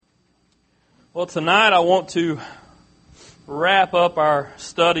Well, tonight I want to wrap up our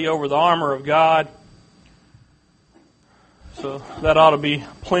study over the armor of God. So that ought to be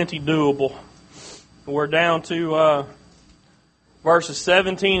plenty doable. We're down to verses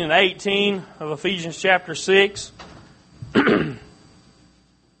 17 and 18 of Ephesians chapter 6.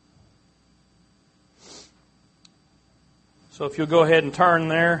 So if you'll go ahead and turn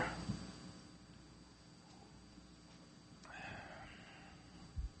there.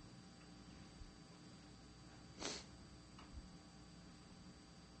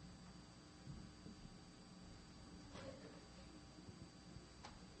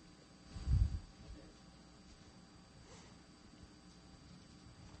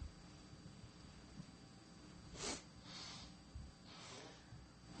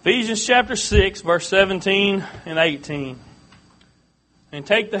 Ephesians chapter 6, verse 17 and 18. And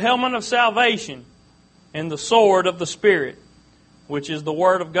take the helmet of salvation and the sword of the Spirit, which is the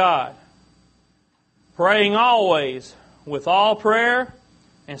Word of God, praying always with all prayer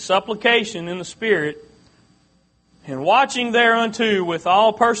and supplication in the Spirit, and watching thereunto with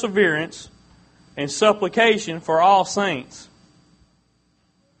all perseverance and supplication for all saints.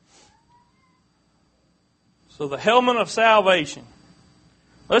 So the helmet of salvation.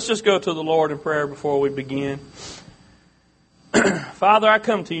 Let's just go to the Lord in prayer before we begin. Father, I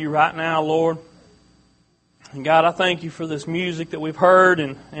come to you right now, Lord. And God, I thank you for this music that we've heard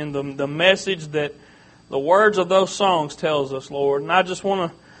and the message that the words of those songs tells us, Lord. And I just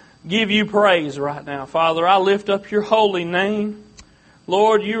want to give you praise right now. Father, I lift up your holy name.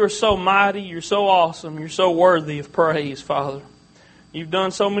 Lord, you are so mighty, you're so awesome, you're so worthy of praise, Father. You've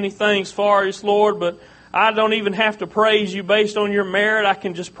done so many things for us, Lord, but I don't even have to praise you based on your merit. I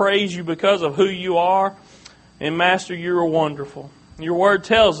can just praise you because of who you are. And Master, you are wonderful. Your word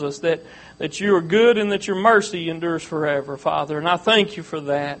tells us that you are good and that your mercy endures forever, Father. And I thank you for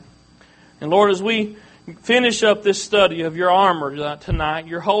that. And Lord, as we finish up this study of your armor tonight,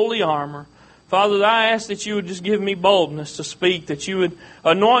 your holy armor, Father, I ask that you would just give me boldness to speak, that you would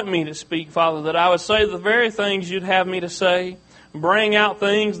anoint me to speak, Father, that I would say the very things you'd have me to say. Bring out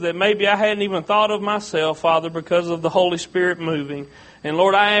things that maybe I hadn't even thought of myself, Father, because of the Holy Spirit moving. And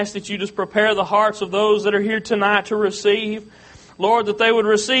Lord, I ask that you just prepare the hearts of those that are here tonight to receive. Lord, that they would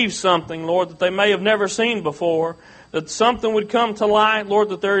receive something, Lord, that they may have never seen before. That something would come to light, Lord,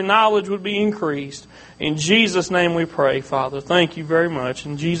 that their knowledge would be increased. In Jesus' name we pray, Father. Thank you very much.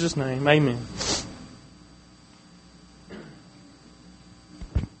 In Jesus' name, amen.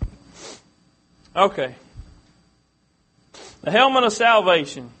 Okay. The helmet of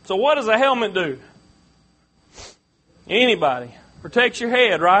salvation. So what does a helmet do? Anybody. Protects your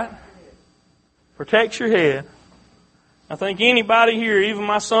head, right? Protects your head. I think anybody here, even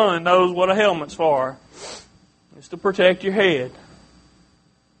my son, knows what a helmet's for. It's to protect your head.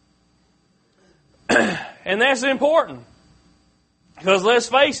 And that's important. Because let's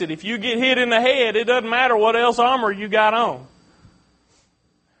face it, if you get hit in the head, it doesn't matter what else armor you got on.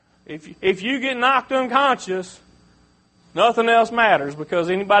 If you get knocked unconscious, nothing else matters because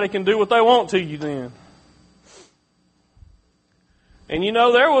anybody can do what they want to you then. And you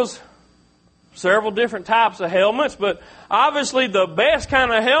know, there was several different types of helmets, but obviously the best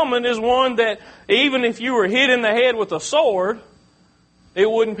kind of helmet is one that even if you were hit in the head with a sword,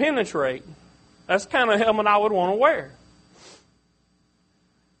 it wouldn't penetrate. That's the kind of helmet I would want to wear.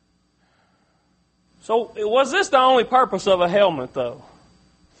 So was this the only purpose of a helmet, though?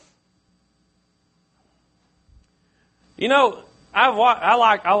 You know, I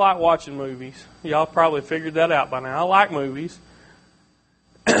like watching movies. Y'all probably figured that out by now. I like movies.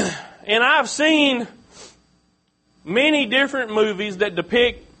 And I've seen many different movies that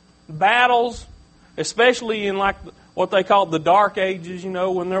depict battles, especially in like what they call the Dark Ages, you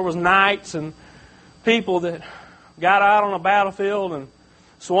know, when there was knights and people that got out on a battlefield and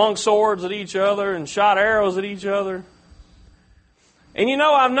swung swords at each other and shot arrows at each other. And you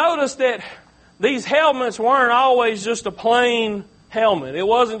know, I've noticed that these helmets weren't always just a plain helmet. It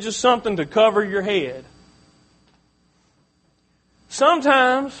wasn't just something to cover your head.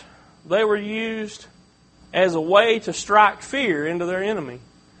 Sometimes they were used as a way to strike fear into their enemy,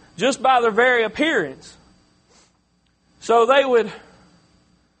 just by their very appearance. So they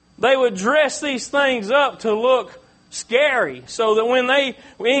would dress these things up to look scary, so that when they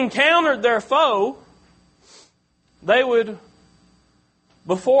encountered their foe, they would,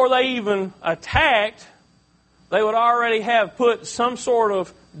 before they even attacked, they would already have put some sort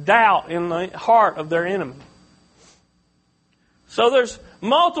of doubt in the heart of their enemy. So there's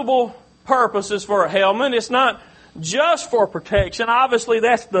multiple purposes for a helmet. It's not just for protection. Obviously,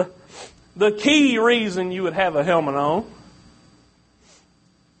 that's the key reason you would have a helmet on.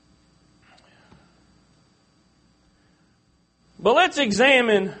 But let's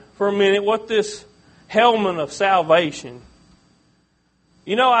examine for a minute what this helmet of salvation.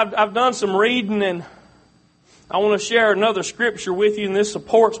 You know, I've done some reading, and I want to share another scripture with you, and this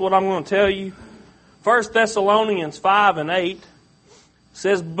supports what I'm going to tell you. 1 Thessalonians 5 and 8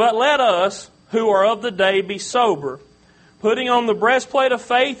 says, "But let us, who are of the day, be sober, putting on the breastplate of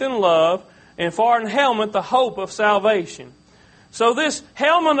faith and love, and for an helmet the hope of salvation." So this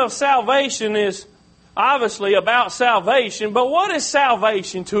helmet of salvation is obviously about salvation, but what is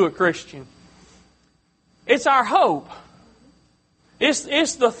salvation to a Christian? It's our hope.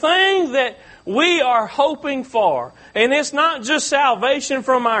 It's the thing that we are hoping for. And it's not just salvation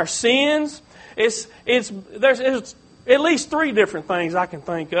from our sins. There's at least three different things I can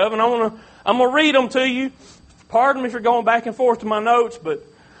think of, and I'm going to read them to you. Pardon me for going back and forth to my notes, but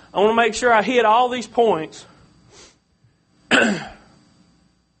I want to make sure I hit all these points.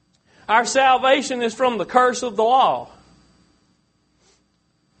 Our salvation is from the curse of the law,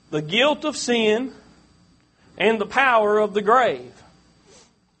 the guilt of sin, and the power of the grave.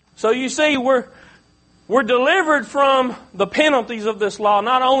 So you see, we're delivered from the penalties of this law.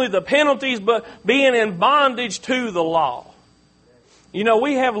 Not only the penalties, but being in bondage to the law. You know,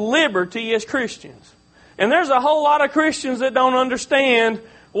 we have liberty as Christians. And there's a whole lot of Christians that don't understand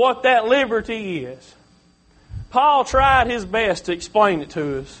what that liberty is. Paul tried his best to explain it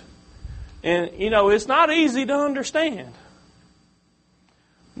to us. And, you know, it's not easy to understand.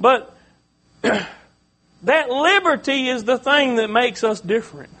 But that liberty is the thing that makes us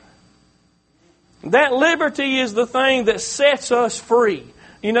different. That liberty is the thing that sets us free.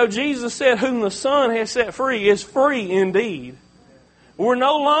 You know, Jesus said, "Whom the Son has set free is free indeed." We're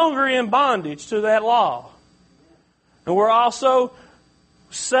no longer in bondage to that law. And we're also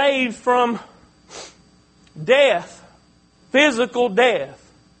saved from death, physical death.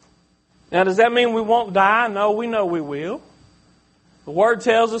 Now, does that mean we won't die? No, we know we will. The Word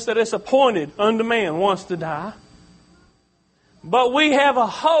tells us that it's appointed unto man once to die. But we have a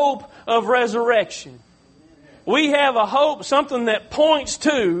hope of resurrection. We have a hope, something that points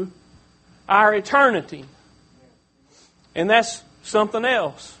to our eternity. And that's something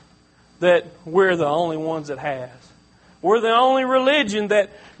else that we're the only ones that has. We're the only religion that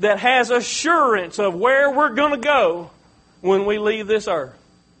has assurance of where we're going to go when we leave this earth.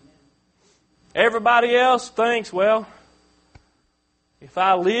 Everybody else thinks, well, if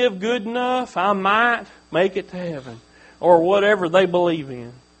I live good enough, I might make it to heaven. Or whatever they believe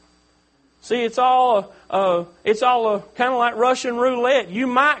in. See, it's all kind of like Russian roulette. You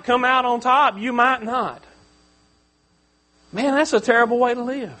might come out on top, you might not. Man, that's a terrible way to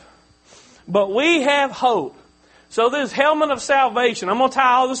live. But we have hope. So this helmet of salvation, I'm going to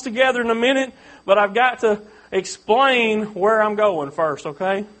tie all this together in a minute, but I've got to explain where I'm going first,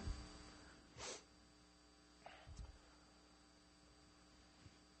 okay?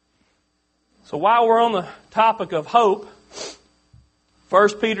 So while we're on the topic of hope,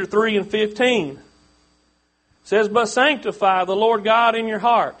 1 Peter 3 and 15 says, "But sanctify the Lord God in your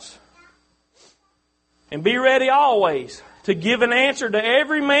hearts, and be ready always to give an answer to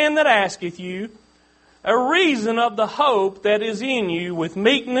every man that asketh you a reason of the hope that is in you with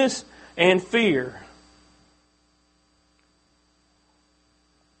meekness and fear."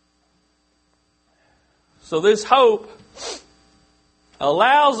 So this hope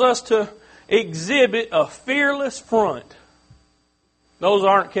allows us to exhibit a fearless front. Those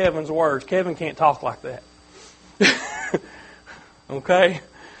aren't Kevin's words. Kevin can't talk like that. Okay?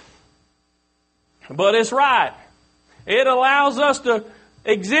 But it's right. It allows us to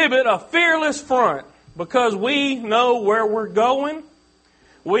exhibit a fearless front because we know where we're going.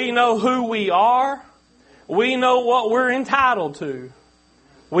 We know who we are. We know what we're entitled to.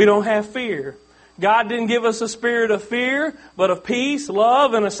 We don't have fear. God didn't give us a spirit of fear, but of peace,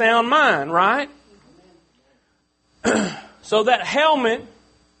 love, and a sound mind, right? So that helmet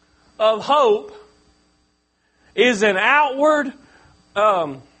of hope is an outward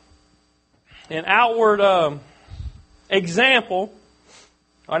example,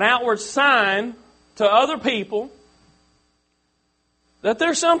 an outward sign to other people that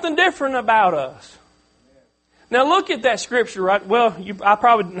there's something different about us. Now look at that scripture, right? Well, I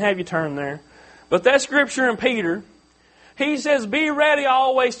probably didn't have you turn there. But that scripture in Peter, he says, "Be ready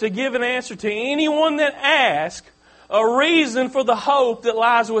always to give an answer to anyone that asks a reason for the hope that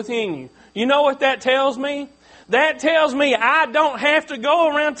lies within you." You know what that tells me? That tells me I don't have to go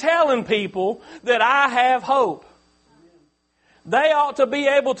around telling people that I have hope. They ought to be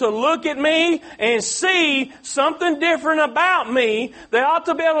able to look at me and see something different about me. They ought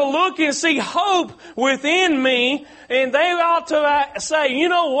to be able to look and see hope within me. And they ought to say, you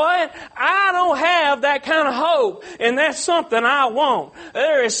know what? I don't have that kind of hope. And that's something I want.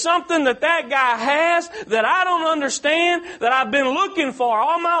 There is something that guy has that I don't understand, that I've been looking for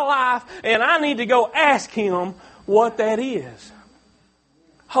all my life. And I need to go ask him what that is.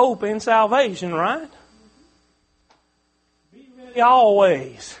 Hope and salvation, right?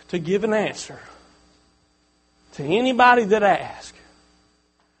 Always to give an answer to anybody that asks.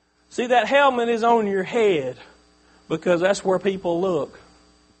 See, that helmet is on your head because that's where people look.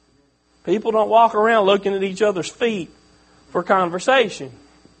 People don't walk around looking at each other's feet for conversation.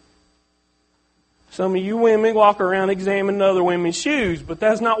 Some of you women walk around examining other women's shoes, but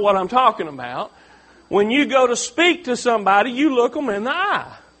that's not what I'm talking about. When you go to speak to somebody, you look them in the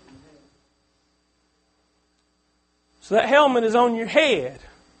eye. So that helmet is on your head.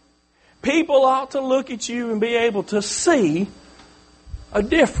 People ought to look at you and be able to see a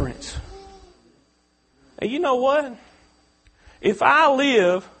difference. And you know what? If I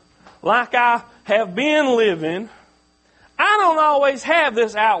live like I have been living, I don't always have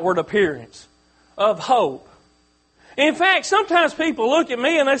this outward appearance of hope. In fact, sometimes people look at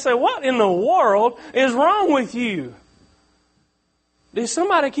me and they say, what in the world is wrong with you? Did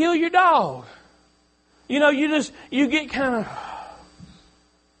somebody kill your dog? You know, you get kind of,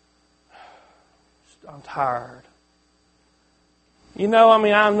 I'm tired. You know,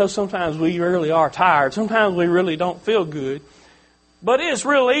 I know sometimes we really are tired. Sometimes we really don't feel good. But it's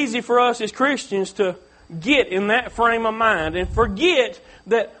real easy for us as Christians to get in that frame of mind and forget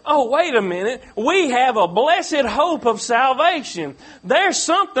that, oh, wait a minute, we have a blessed hope of salvation. There's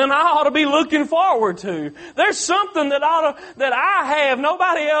something I ought to be looking forward to. There's something that I have,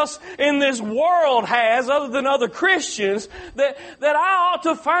 nobody else in this world has other than other Christians, that I ought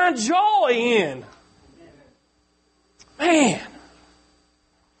to find joy in. Man,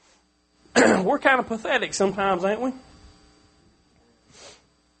 we're kind of pathetic sometimes, ain't we?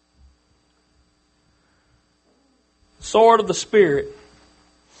 Sword of the Spirit.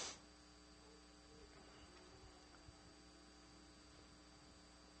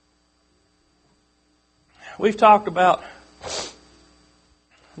 We've talked about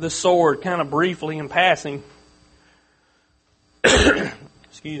the sword kind of briefly in passing.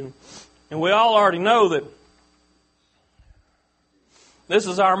 Excuse me. And we all already know that this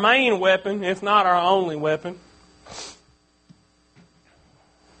is our main weapon, if not our only weapon.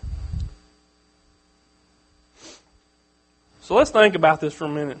 So let's think about this for a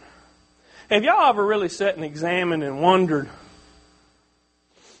minute. Have y'all ever really sat and examined and wondered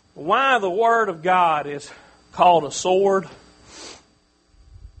why the Word of God is called a sword?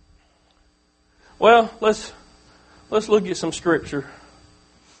 Well, let's look at some scripture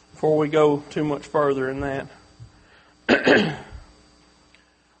before we go too much further in that. Let's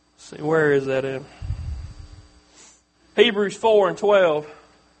see, where is that at? Hebrews 4:12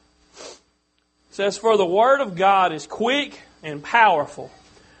 says, "For the Word of God is quick and powerful,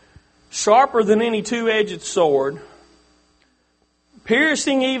 sharper than any two-edged sword,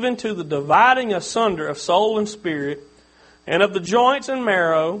 piercing even to the dividing asunder of soul and spirit, and of the joints and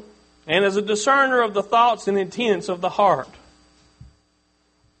marrow, and as a discerner of the thoughts and intents of the heart."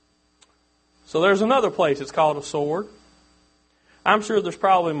 So there's another place it's called a sword. I'm sure there's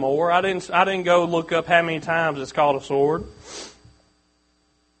probably more. I didn't go look up how many times it's called a sword.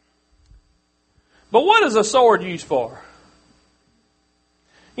 But what is a sword used for?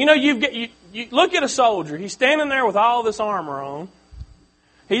 You know, you look at a soldier. He's standing there with all this armor on.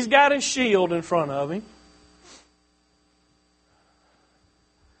 He's got his shield in front of him.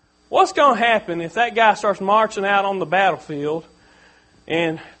 What's going to happen if that guy starts marching out on the battlefield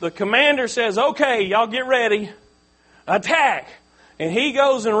and the commander says, "Okay, y'all get ready, attack." And he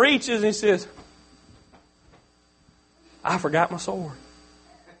goes and reaches and he says, "I forgot my sword."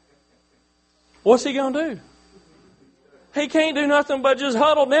 What's he going to do? He can't do nothing but just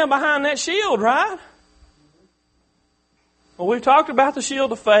huddle down behind that shield, right? Well, we've talked about the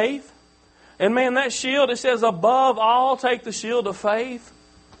shield of faith. And man, that shield, it says, above all, take the shield of faith.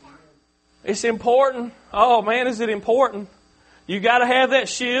 It's important. Oh man, is it important? You got to have that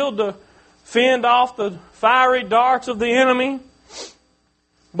shield to fend off the fiery darts of the enemy.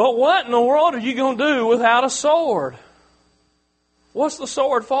 But what in the world are you going to do without a sword? What's the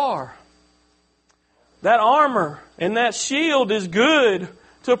sword for? That armor and that shield is good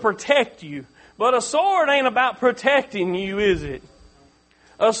to protect you. But a sword ain't about protecting you, is it?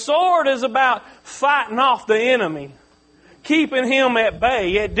 A sword is about fighting off the enemy. Keeping him at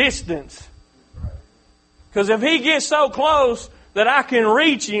bay, at distance. Because if he gets so close that I can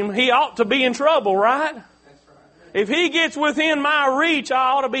reach him, he ought to be in trouble, right? If he gets within my reach,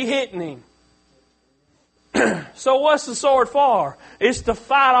 I ought to be hitting him. So what's the sword for? It's to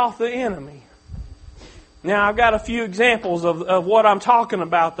fight off the enemy. Now, I've got a few examples of what I'm talking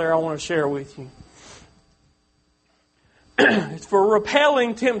about there I want to share with you. It's for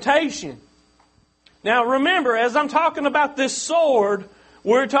repelling temptation. Now, remember, as I'm talking about this sword,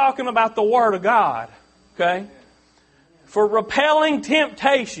 we're talking about the Word of God. Okay? For repelling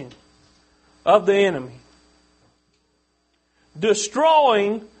temptation of the enemy.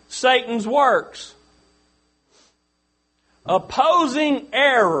 Destroying Satan's works. Opposing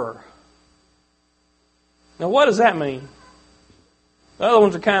error. Now, what does that mean? The other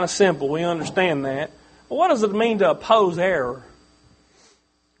ones are kind of simple. We understand that. But what does it mean to oppose error?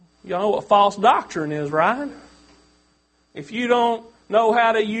 You know what false doctrine is, right? If you don't know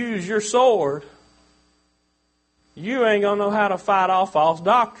how to use your sword, you ain't going to know how to fight off false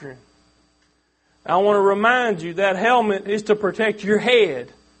doctrine. I want to remind you that helmet is to protect your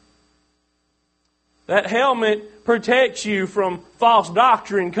head. That helmet protects you from false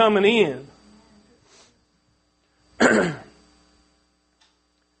doctrine coming in.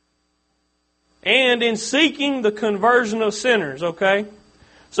 And in seeking the conversion of sinners, okay?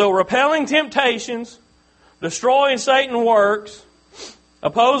 So repelling temptations, destroying Satan's works,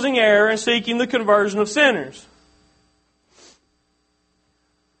 opposing error, and seeking the conversion of sinners.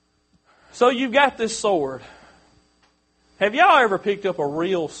 So you've got this sword. Have y'all ever picked up a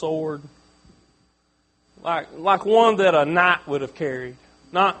real sword? Like one that a knight would have carried.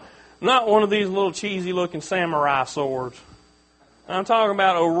 Not one of these little cheesy looking samurai swords. I'm talking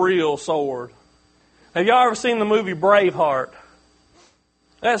about a real sword. Have y'all ever seen the movie Braveheart?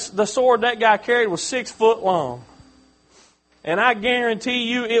 The sword that guy carried was 6 foot long. And I guarantee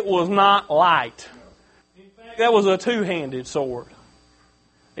you it was not light. In fact, that was a two-handed sword.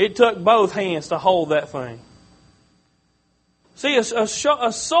 It took both hands to hold that thing. See,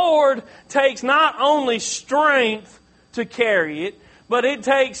 a sword takes not only strength to carry it, but it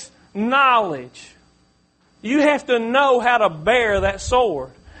takes knowledge. You have to know how to bear that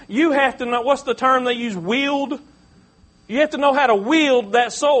sword. You have to know, what's the term they use, wield? You have to know how to wield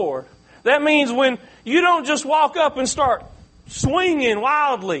that sword. That means when you don't just walk up and start swinging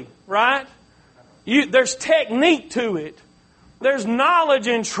wildly, right? There's technique to it. There's knowledge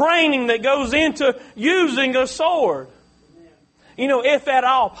and training that goes into using a sword. You know, if at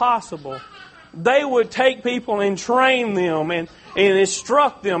all possible, they would take people and train them and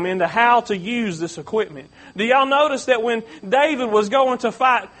instruct them into how to use this equipment. Do y'all notice that when David was going to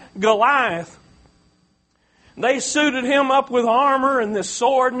fight Goliath, they suited him up with armor and this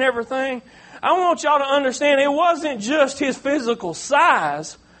sword and everything? I want y'all to understand it wasn't just his physical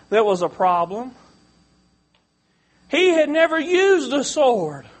size that was a problem. He had never used a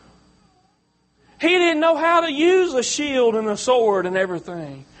sword. He didn't know how to use a shield and a sword and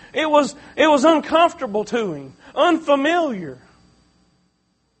everything. It was uncomfortable to him, unfamiliar.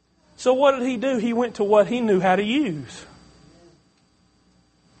 So what did he do? He went to what he knew how to use.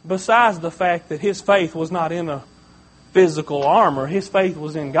 Besides the fact that his faith was not in a physical armor, his faith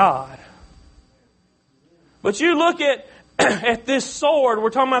was in God. But you look at this sword, we're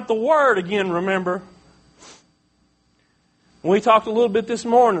talking about the Word again, remember? We talked a little bit this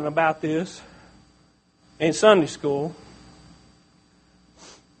morning about this in Sunday school.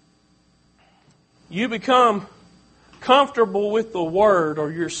 You become comfortable with the Word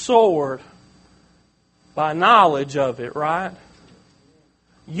or your sword by knowledge of it, right?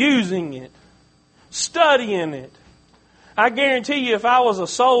 Using it, studying it. I guarantee you if I was a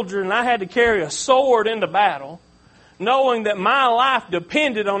soldier and I had to carry a sword into battle, knowing that my life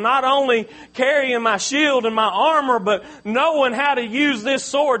depended on not only carrying my shield and my armor, but knowing how to use this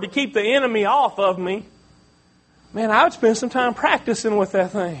sword to keep the enemy off of me, man, I would spend some time practicing with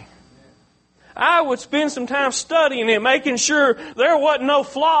that thing. I would spend some time studying it, making sure there wasn't no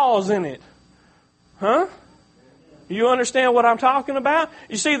flaws in it. Huh? You understand what I'm talking about?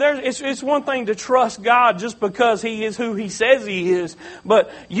 You see, it's one thing to trust God just because He is who He says He is,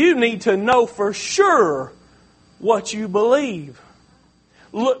 but you need to know for sure what you believe.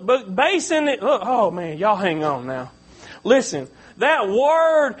 Look, but basing it, look, oh man, y'all hang on now. Listen, that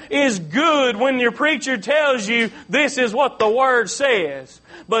Word is good when your preacher tells you this is what the Word says.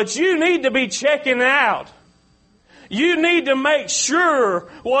 But you need to be checking it out. You need to make sure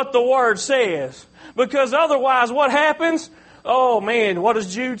what the Word says. Because otherwise what happens? Oh man, what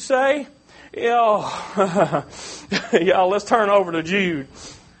does Jude say? Y'all, let's turn over to Jude.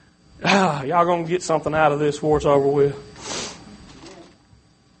 Y'all going to get something out of this before it's over with.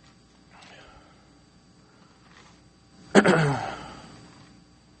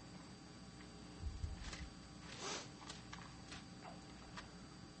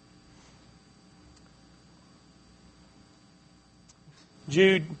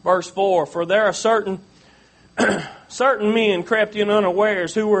 Jude, verse 4, for there are certain men crept in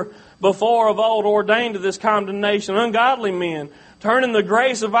unawares, who were before of old ordained to this condemnation, ungodly men, turning the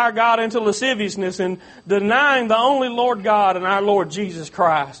grace of our God into lasciviousness and denying the only Lord God and our Lord Jesus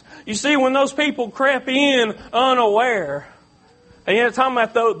Christ. You see, when those people crept in unaware, and you're talking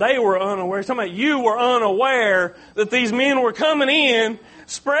about though they were unaware, you're talking about you were unaware that these men were coming in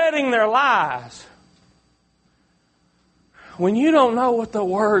spreading their lies. When you don't know what the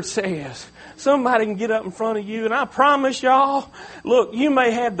Word says, somebody can get up in front of you, and I promise y'all, look, you may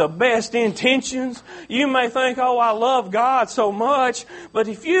have the best intentions. You may think, oh, I love God so much. But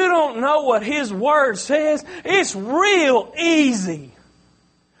if you don't know what His Word says, it's real easy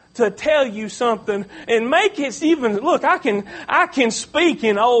to tell you something and make it even, look, I can speak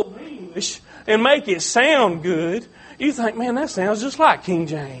in Old English and make it sound good. You think, man, that sounds just like King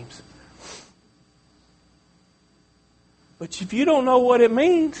James. But if you don't know what it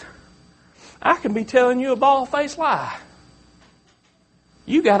means, I can be telling you a bald-faced lie.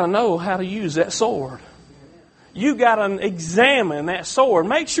 You got to know how to use that sword. You got to examine that sword.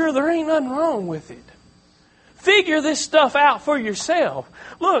 Make sure there ain't nothing wrong with it. Figure this stuff out for yourself.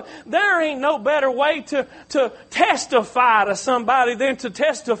 Look, there ain't no better way to testify to somebody than to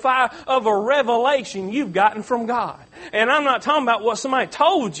testify of a revelation you've gotten from God. And I'm not talking about what somebody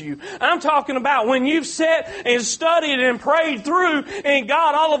told you. I'm talking about when you've sat and studied and prayed through, and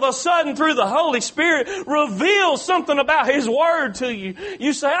God all of a sudden through the Holy Spirit reveals something about His Word to you.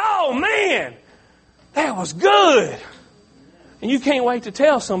 You say, oh man, that was good. And you can't wait to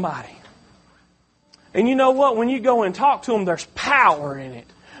tell somebody. And you know what? When you go and talk to them, there's power in it.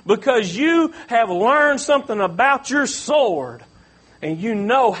 Because you have learned something about your sword. And you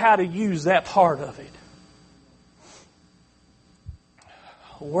know how to use that part of it.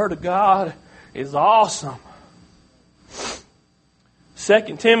 The Word of God is awesome.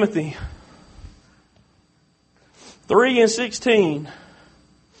 2 Timothy 3:16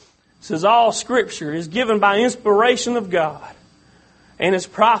 says, all Scripture is given by inspiration of God and is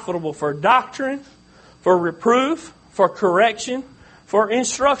profitable for doctrine, for reproof, for correction, for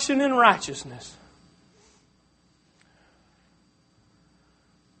instruction in righteousness.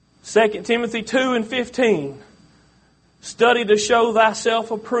 2 Timothy 2:15. Study to show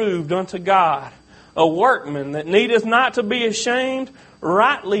thyself approved unto God, a workman that needeth not to be ashamed,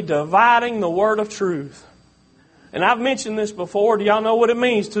 rightly dividing the word of truth. And I've mentioned this before. Do y'all know what it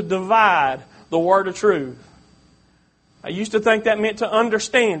means to divide the word of truth? I used to think that meant to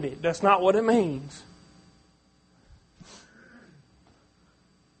understand it. That's not what it means.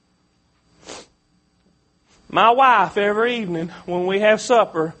 My wife, every evening when we have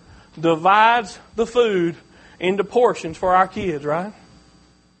supper, divides the food into portions for our kids, right?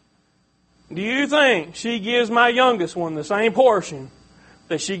 Do you think she gives my youngest one the same portion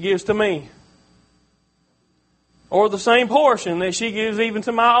that she gives to me? Or the same portion that she gives even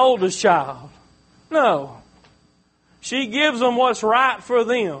to my oldest child? No. She gives them what's right for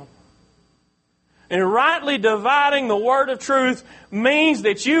them. And rightly dividing the word of truth means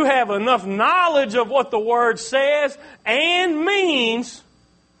that you have enough knowledge of what the Word says and means.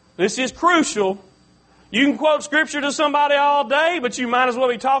 This is crucial. You can quote Scripture to somebody all day, but you might as well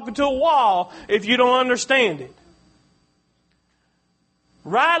be talking to a wall if you don't understand it.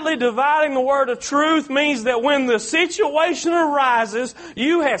 Rightly dividing the word of truth means that when the situation arises,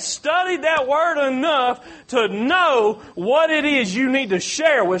 you have studied that word enough to know what it is you need to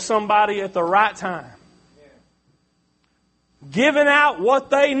share with somebody at the right time. Giving out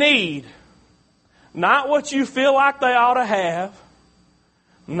what they need. Not what you feel like they ought to have.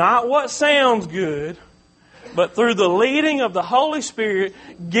 Not what sounds good. But through the leading of the Holy Spirit,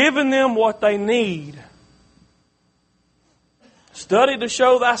 giving them what they need. Study to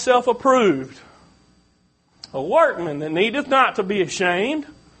show thyself approved. A workman that needeth not to be ashamed.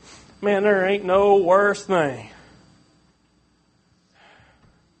 Man, there ain't no worse thing.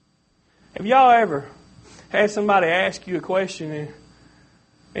 Have y'all ever had somebody ask you a question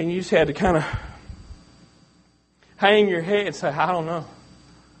and you just had to kind of hang your head and say, I don't know?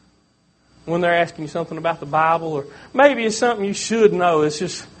 When they're asking you something about the Bible, or maybe it's something you should know. It's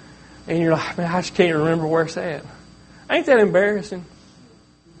just, and you're like, man, I just can't remember where it's at. Ain't that embarrassing?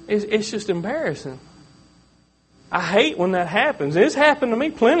 It's just embarrassing. I hate when that happens. It's happened to me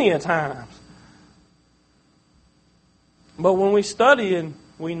plenty of times. But when we study and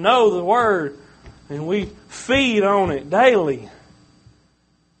we know the Word and we feed on it daily,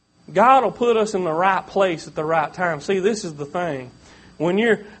 God will put us in the right place at the right time. See, this is the thing. When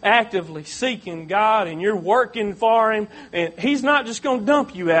you're actively seeking God and you're working for Him, and He's not just going to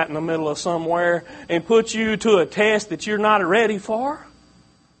dump you out in the middle of somewhere and put you to a test that you're not ready for.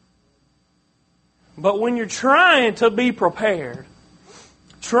 But when you're trying to be prepared,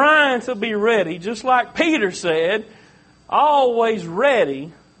 trying to be ready, just like Peter said, always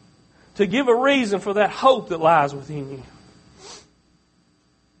ready to give a reason for that hope that lies within you.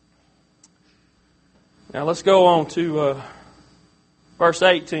 Now let's go on to verse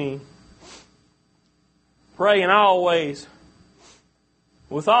 18. Praying always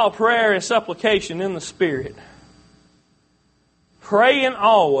with all prayer and supplication in the Spirit. Praying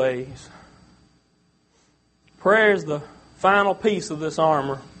always. Prayer is the final piece of this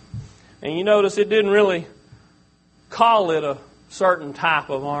armor. And you notice it didn't really call it a certain type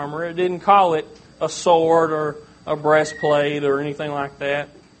of armor. It didn't call it a sword or a breastplate or anything like that.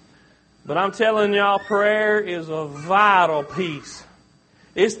 But I'm telling y'all, prayer is a vital piece.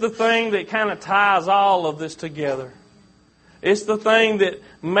 It's the thing that kind of ties all of this together. It's the thing that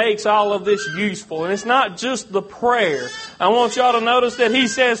makes all of this useful. And it's not just the prayer. I want y'all to notice that he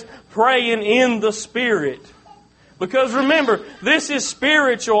says praying in the Spirit. Because remember, this is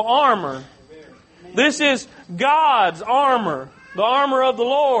spiritual armor. This is God's armor. The armor of the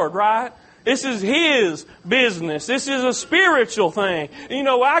Lord, right? This is His business. This is a spiritual thing. You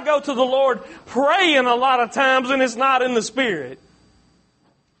know, I go to the Lord praying a lot of times and it's not in the Spirit.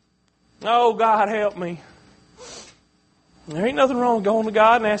 Oh, God, help me. There ain't nothing wrong with going to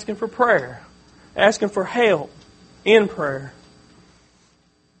God and asking for prayer. Asking for help in prayer.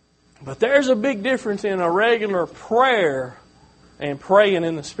 But there's a big difference in a regular prayer and praying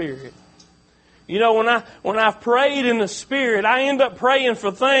in the Spirit. You know, when I've prayed in the Spirit, I end up praying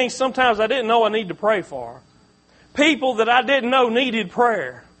for things sometimes I didn't know I need to pray for. People that I didn't know needed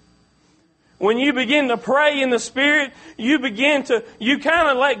prayer. When you begin to pray in the Spirit, you kind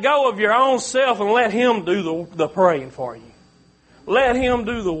of let go of your own self and let Him do the praying for you. Let Him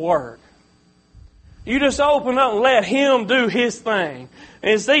do the work. You just open up and let Him do His thing.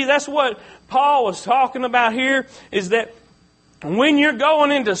 And see, that's what Paul was talking about here, is that when you're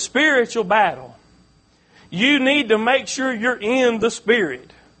going into spiritual battle, you need to make sure you're in the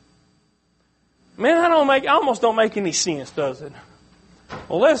Spirit. Man, almost don't make any sense, does it?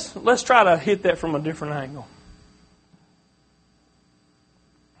 Well, let's try to hit that from a different angle.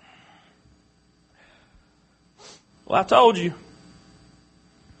 Well, I told you.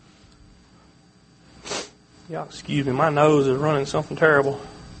 Y'all excuse me, my nose is running something terrible.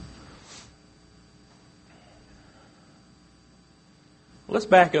 Let's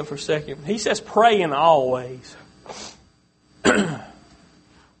back up for a second. He says praying always.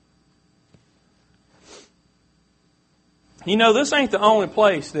 You know, this ain't the only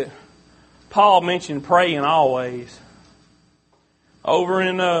place that Paul mentioned praying always. Over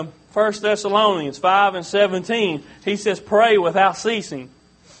in 1 Thessalonians 5 and 17, he says pray without ceasing.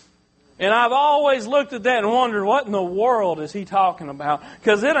 And I've always looked at that and wondered, what in the world is he talking about?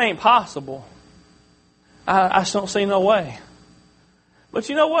 Because it ain't possible. I just don't see no way. But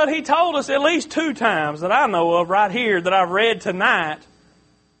you know what? He told us at least 2 times that I know of right here that I've read tonight.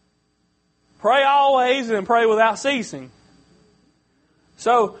 Pray always and pray without ceasing.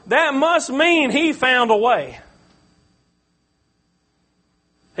 So that must mean he found a way.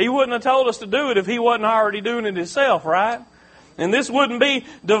 He wouldn't have told us to do it if he wasn't already doing it himself, right? And this wouldn't be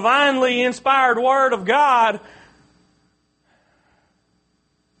divinely inspired Word of God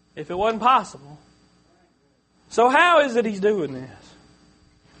if it wasn't possible. So how is it he's doing this?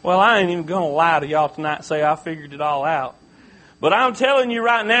 Well, I ain't even going to lie to y'all tonight and say I figured it all out. But I'm telling you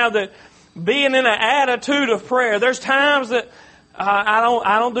right now that being in an attitude of prayer, there's times that I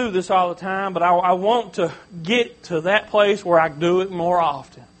don't do this all the time, but I want to get to that place where I do it more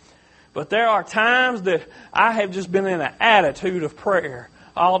often. But there are times that I have just been in an attitude of prayer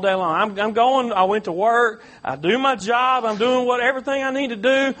all day long. I went to work, I do my job, I'm doing everything I need to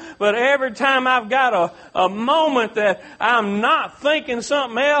do, but every time I've got a moment that I'm not thinking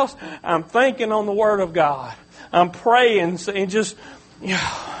something else, I'm thinking on the Word of God. I'm praying and just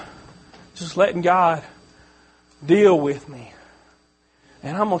letting God deal with me.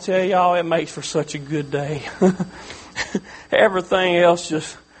 And I'm going to tell y'all, it makes for such a good day. Everything else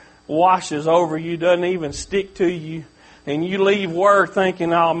just washes over you, doesn't even stick to you. And you leave work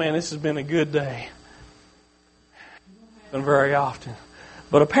thinking, oh man, this has been a good day. And very often.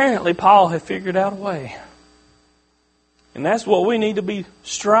 But apparently Paul had figured out a way. And that's what we need to be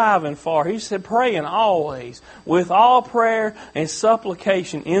striving for. He said praying always with all prayer and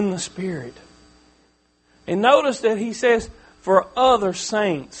supplication in the Spirit. And notice that he says for other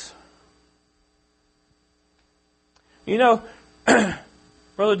saints. You know,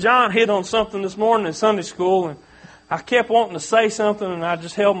 Brother John hit on something this morning in Sunday school, and I kept wanting to say something, and I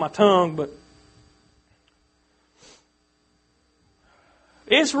just held my tongue, but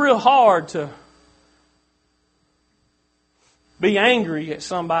it's real hard to be angry at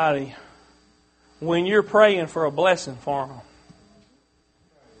somebody when you're praying for a blessing for them.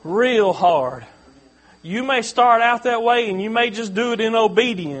 Real hard. You may start out that way and you may just do it in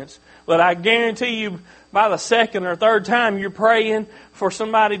obedience, but I guarantee you by the second or third time you're praying for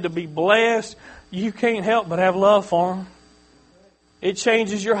somebody to be blessed, you can't help but have love for them. It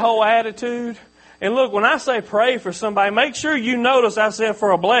changes your whole attitude. And look, when I say pray for somebody, make sure you notice I said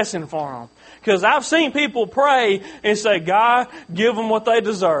for a blessing for them. Because I've seen people pray and say, God, give them what they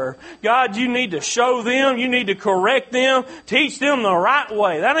deserve. God, you need to show them. You need to correct them. Teach them the right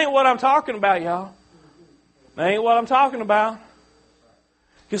way. That ain't what I'm talking about, y'all. That ain't what I'm talking about.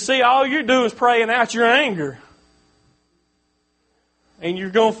 Because see, all you're doing is praying out your anger. And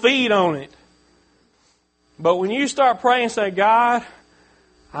you're going to feed on it. But when you start praying and say, God,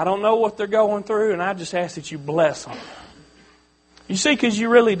 I don't know what they're going through, and I just ask that you bless them. You see, because you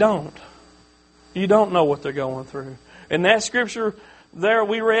really don't. You don't know what they're going through. And that scripture there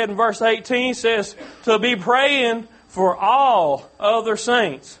we read in verse 18 says to be praying for all other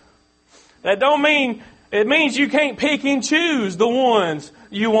saints. That don't mean, it means you can't pick and choose the ones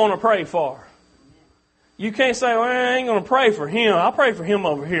you want to pray for. You can't say, well, I ain't going to pray for him. I'll pray for him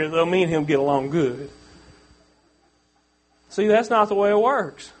over here, though me and him get along good. See, that's not the way it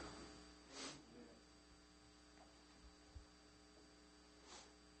works.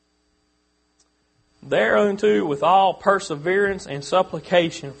 Thereunto with all perseverance and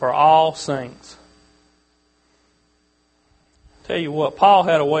supplication for all saints. Tell you what, Paul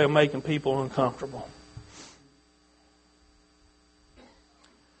had a way of making people uncomfortable.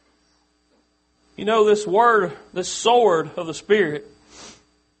 You know, this word, this sword of the Spirit,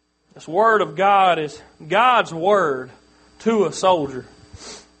 this word of God is God's word to a soldier.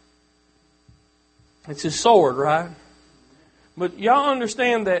 It's his sword, right? But y'all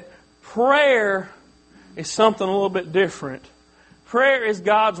understand that prayer is something a little bit different. Prayer is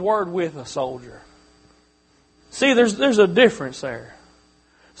God's word with a soldier. See, there's a difference there.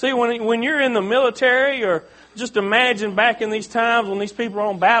 See, when you're in the military, or just imagine back in these times when these people are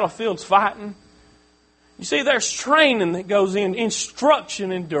on battlefields fighting, you see, there's training that goes in,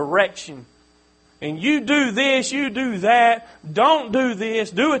 instruction and direction. And you do this, you do that, don't do this,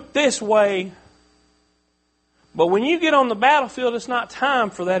 do it this way. But when you get on the battlefield, it's not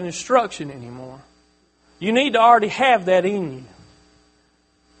time for that instruction anymore. You need to already have that in you.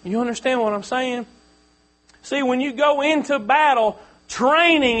 You understand what I'm saying? See, when you go into battle,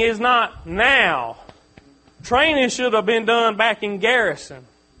 training is not now. Training should have been done back in garrison.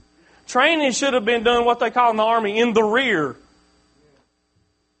 Training should have been done what they call in the Army in the rear,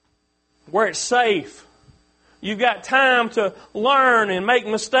 where it's safe. You've got time to learn and make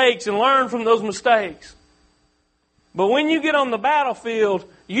mistakes and learn from those mistakes. But when you get on the battlefield,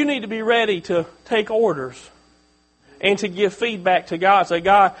 you need to be ready to take orders and to give feedback to God. Say,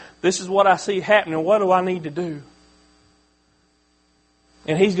 God, this is what I see happening. What do I need to do?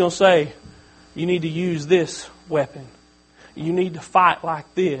 And He's going to say, you need to use this weapon. You need to fight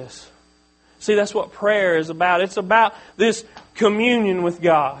like this. See, that's what prayer is about. It's about this communion with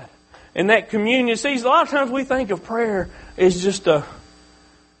God. And that communion, see, a lot of times we think of prayer as just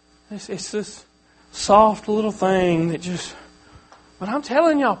it's this soft little thing that just, but I'm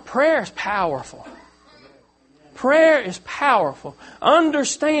telling y'all, prayer is powerful. Prayer is powerful.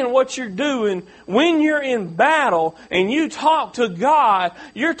 Understand what you're doing when you're in battle and you talk to God.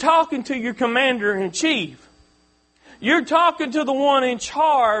 You're talking to your commander-in-chief. You're talking to the one in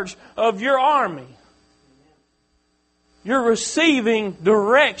charge of your army. You're receiving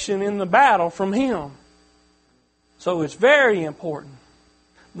direction in the battle from Him. So it's very important.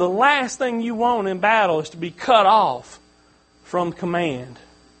 The last thing you want in battle is to be cut off from command.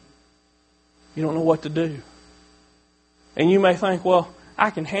 You don't know what to do. And you may think, well, I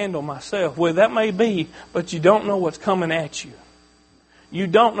can handle myself. Well, that may be, but you don't know what's coming at you. You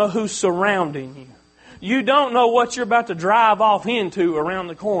don't know who's surrounding you. You don't know what you're about to drive off into around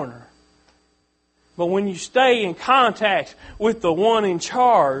the corner. But when you stay in contact with the one in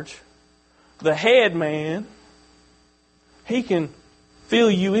charge, the head man, he can fill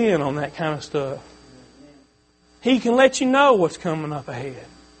you in on that kind of stuff. He can let you know what's coming up ahead.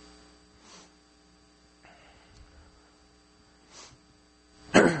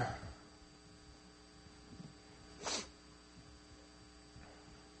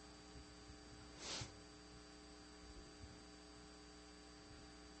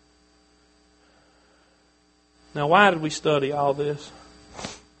 Now, why did we study all this?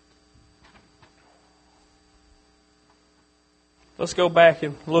 Let's go back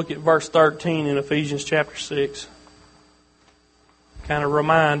and look at verse 13 in Ephesians chapter 6. Kind of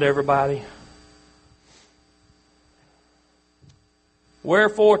remind everybody.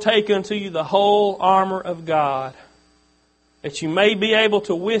 Wherefore take unto you the whole armor of God, that you may be able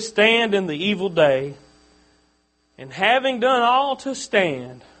to withstand in the evil day, and having done all to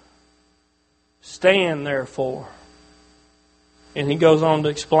stand, stand therefore. And he goes on to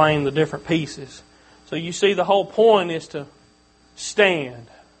explain the different pieces. So you see, the whole point is to stand.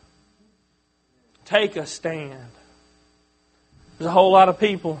 Take a stand. There's a whole lot of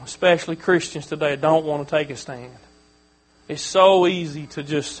people, especially Christians today, don't want to take a stand. It's so easy to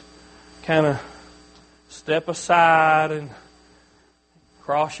just kind of step aside and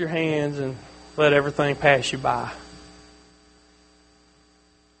cross your hands and let everything pass you by.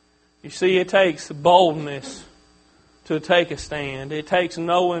 You see, it takes boldness to take a stand. It takes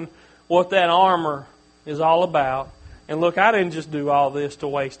knowing what that armor is all about. And look, I didn't just do all this to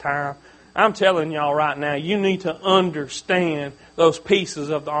waste time. I'm telling y'all right now, you need to understand those pieces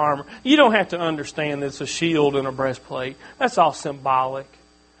of the armor. You don't have to understand that it's a shield and a breastplate. That's all symbolic.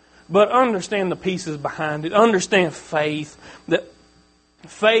 But understand the pieces behind it. Understand faith. That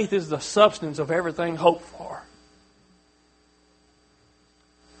faith is the substance of everything hoped for.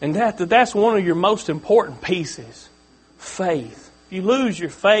 And that's one of your most important pieces. Faith. If you lose your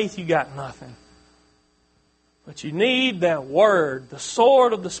faith, you got nothing. But you need that word, the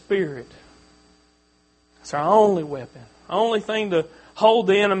sword of the Spirit. It's our only weapon. Only thing to hold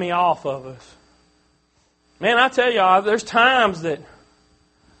the enemy off of us. Man, I tell y'all, there's times that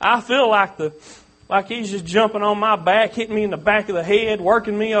I feel like he's just jumping on my back, hitting me in the back of the head,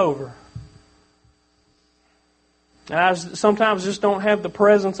 working me over. And I sometimes just don't have the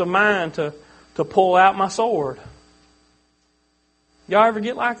presence of mind to pull out my sword. Y'all ever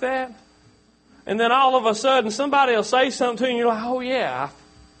get like that? And then all of a sudden somebody will say something to you and you're like, oh yeah,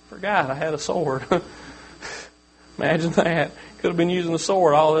 I forgot I had a sword. Imagine that. Could have been using the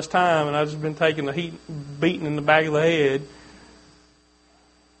sword all this time and I've just been taking the heat, beating in the back of the head.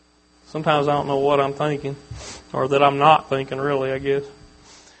 Sometimes I don't know what I'm thinking. Or that I'm not thinking, really, I guess.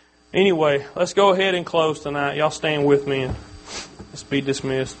 Anyway, let's go ahead and close tonight. Y'all stand with me and let's be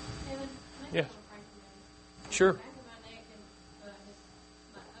dismissed. David, yes. Sure.